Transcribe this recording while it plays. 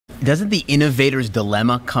doesn't the innovator's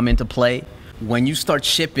dilemma come into play? When you start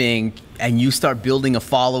shipping and you start building a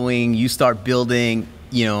following, you start building,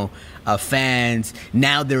 fans,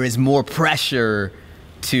 now there is more pressure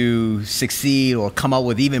to succeed or come up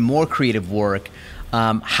with even more creative work.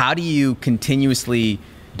 How do you continuously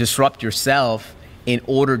disrupt yourself in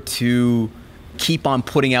order to keep on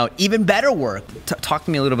putting out even better work? Talk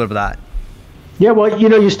to me a little bit about that. Yeah, well,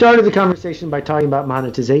 you started the conversation by talking about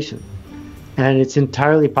monetization. And it's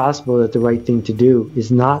entirely possible that the right thing to do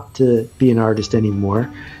is not to be an artist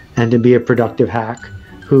anymore and to be a productive hack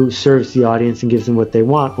who serves the audience and gives them what they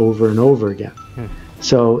want over and over again.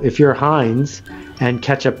 So if you're Heinz and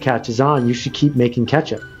ketchup catches on, you should keep making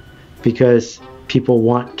ketchup because people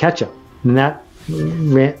want ketchup. And that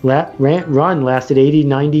run lasted 80,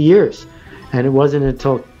 90 years. And it wasn't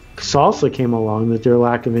until salsa came along that their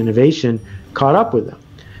lack of innovation caught up with them.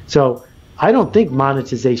 So I don't think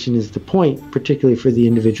monetization is the point, particularly for the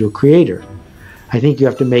individual creator. I think you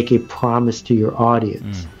have to make a promise to your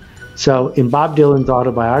audience. So in Bob Dylan's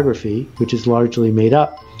autobiography, which is largely made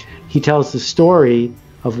up, he tells the story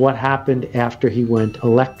of what happened after he went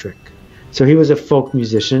electric. So he was a folk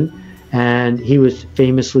musician, and he was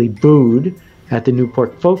famously booed at the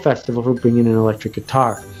Newport Folk Festival for bringing an electric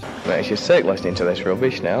guitar. Makes you sick listening to this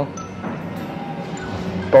rubbish now.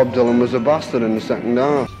 Bob Dylan was a bastard in the second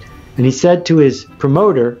half. And he said to his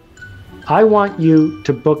promoter, I want you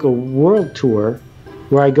to book a world tour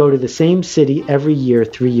where I go to the same city every year,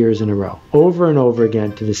 3 years in a row, over and over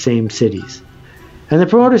again to the same cities. And the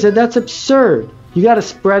promoter said, that's absurd. You got to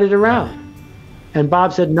spread it around. And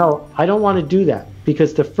Bob said, no, I don't want to do that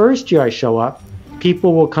because the first year I show up,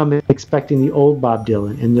 people will come in expecting the old Bob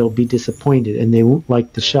Dylan and they'll be disappointed and they won't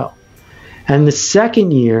like the show. And the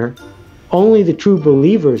second year, only the true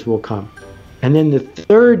believers will come. And then the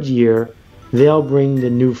third year, they'll bring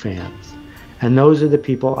the new fans. And those are the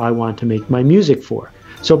people I want to make my music for.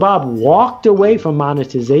 So Bob walked away from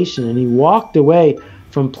monetization and he walked away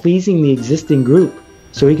from pleasing the existing group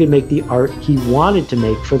so he could make the art he wanted to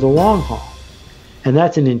make for the long haul. And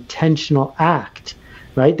that's an intentional act,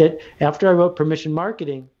 right? That after I wrote Permission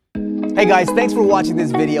Marketing. Hey guys, thanks for watching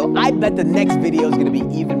this video. I bet the next video is going to be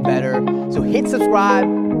even better. So hit subscribe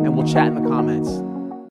and we'll chat in the comments.